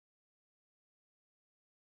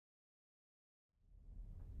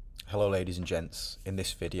Hello ladies and gents, in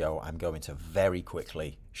this video I'm going to very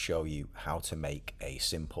quickly show you how to make a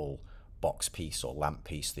simple box piece or lamp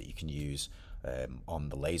piece that you can use on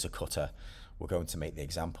the laser cutter. We're going to make the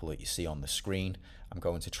example that you see on the screen. I'm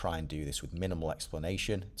going to try and do this with minimal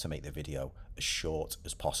explanation to make the video as short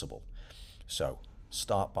as possible. So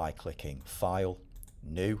start by clicking File,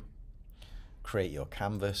 New, create your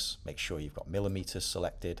canvas, make sure you've got millimeters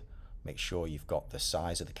selected. Make sure you've got the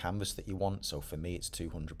size of the canvas that you want. So for me, it's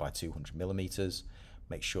 200 by 200 millimeters.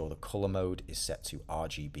 Make sure the color mode is set to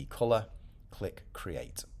RGB color. Click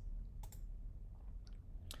Create.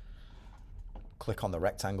 Click on the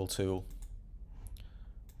rectangle tool.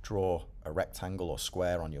 Draw a rectangle or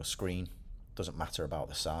square on your screen. Doesn't matter about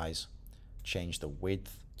the size. Change the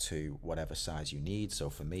width to whatever size you need. So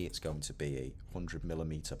for me, it's going to be a 100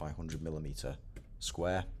 millimeter by 100 millimeter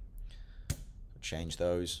square. Change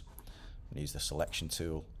those. And use the selection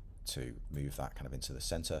tool to move that kind of into the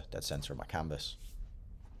center, dead center of my canvas.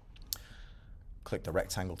 Click the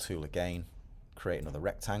rectangle tool again, create another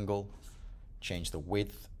rectangle, change the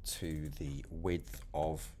width to the width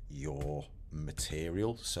of your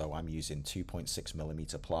material. So I'm using 2.6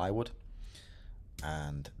 millimeter plywood,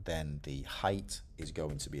 and then the height is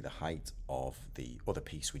going to be the height of the other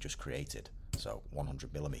piece we just created, so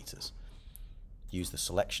 100 millimeters. Use the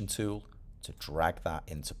selection tool to drag that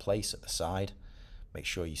into place at the side. Make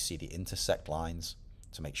sure you see the intersect lines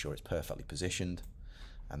to make sure it's perfectly positioned,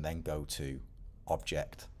 and then go to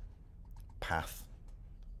Object, Path,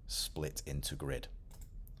 Split into Grid.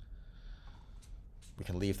 We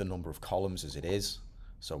can leave the number of columns as it is,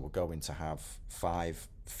 so we're going to have 5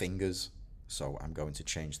 fingers, so I'm going to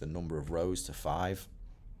change the number of rows to 5,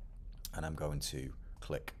 and I'm going to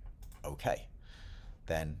click OK.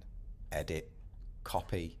 Then Edit,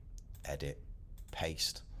 Copy, Edit,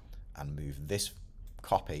 Paste, and move this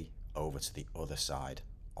copy over to the other side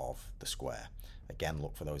of the square. Again,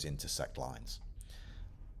 look for those intersect lines.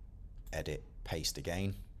 Edit, Paste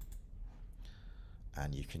again,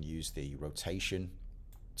 and you can use the rotation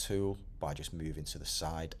tool by just moving to the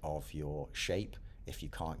side of your shape. If you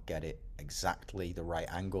can't get it exactly the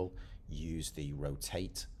right angle, use the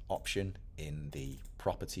rotate option in the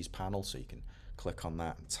properties panel, so you can click on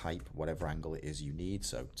that and type whatever angle it is you need,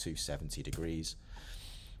 so 270 degrees,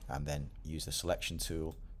 and then use the selection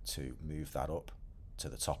tool to move that up to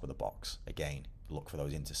the top of the box. Again, look for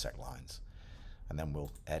those intersect lines, and then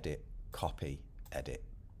we'll edit, copy, edit,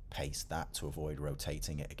 paste that to avoid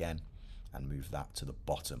rotating it again, and move that to the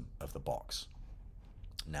bottom of the box.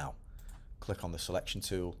 Now click on the selection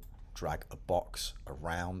tool, drag a box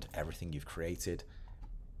around everything you've created.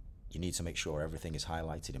 You need to make sure everything is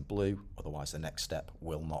highlighted in blue, otherwise the next step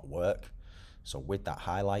will not work. So with that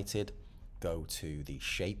highlighted, go to the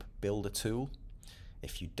Shape Builder tool.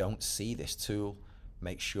 If you don't see this tool,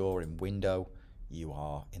 make sure in Window you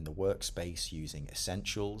are in the workspace using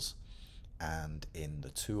Essentials, and in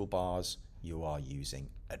the toolbars you are using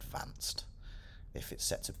Advanced. If it's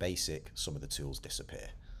set to Basic, some of the tools disappear.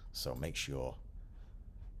 So make sure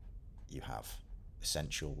you have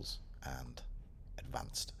Essentials and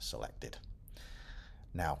Advanced selected.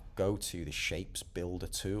 Now go to the Shapes Builder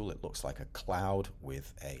tool. It looks like a cloud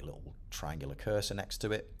with a little triangular cursor next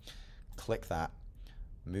to it. Click that,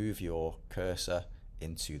 move your cursor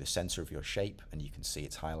into the center of your shape, and you can see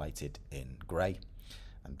it's highlighted in gray,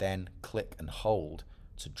 and then click and hold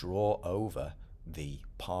to draw over the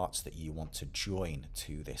parts that you want to join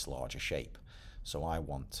to this larger shape. So I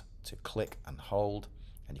want to click and hold,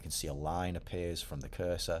 and you can see a line appears from the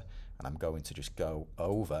cursor, and I'm going to just go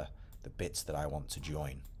over the bits that I want to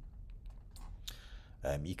join.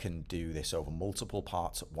 You can do this over multiple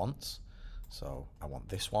parts at once. So I want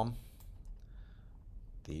this one,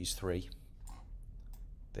 these 3,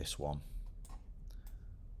 this one,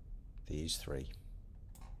 these 3,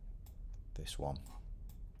 this one,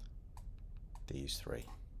 these 3,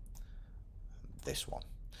 this one.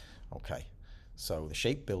 Okay, so the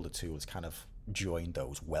Shape Builder tool has kind of joined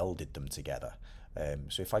those, welded them together.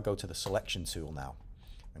 So if I go to the selection tool now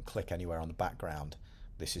and click anywhere on the background,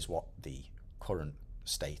 this is what the current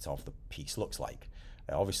state of the piece looks like.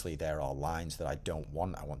 Obviously there are lines that I don't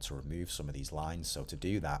want. I want to remove some of these lines. So to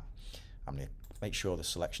do that, I'm going to make sure the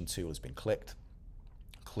selection tool has been clicked.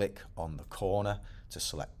 Click on the corner to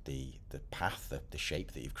select the path, the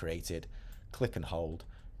shape that you've created. Click and hold,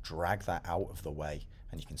 drag that out of the way,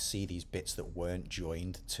 and you can see these bits that weren't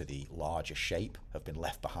joined to the larger shape have been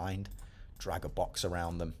left behind. Drag a box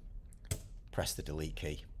around them, press the delete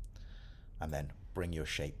key, and then bring your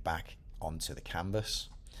shape back onto the canvas.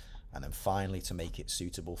 And then finally, to make it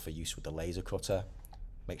suitable for use with the laser cutter,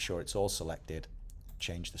 make sure it's all selected,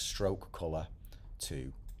 change the stroke color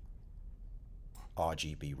to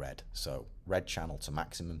RGB red. So red channel to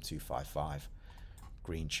maximum 255,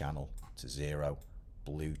 green channel to 0,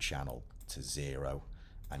 blue channel to 0,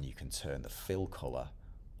 and you can turn the fill color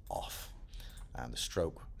off, and the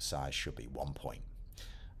stroke size should be 1 point.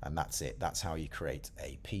 And that's it. That's how you create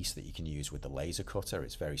a piece that you can use with the laser cutter.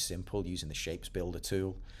 It's very simple using the Shapes Builder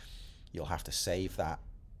tool. You'll have to save that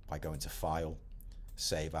by going to File,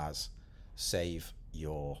 Save As, save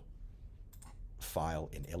your file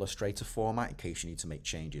in Illustrator format in case you need to make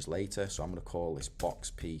changes later. So I'm going to call this box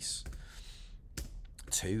piece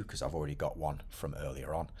 2 because I've already got one from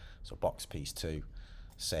earlier on. So box piece 2,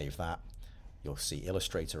 save that. You'll see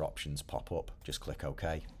Illustrator options pop up. Just click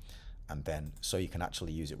OK. And then, so you can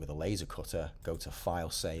actually use it with a laser cutter, go to File,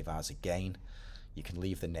 Save As again. You can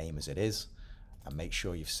leave the name as it is and make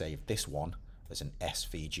sure you've saved this one as an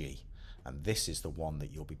SVG. And this is the one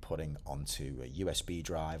that you'll be putting onto a USB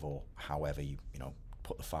drive or however you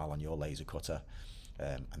put the file on your laser cutter,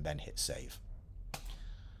 and then hit save.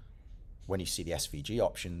 When you see the SVG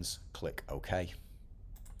options, click OK.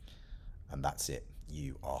 And that's it.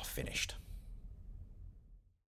 You are finished.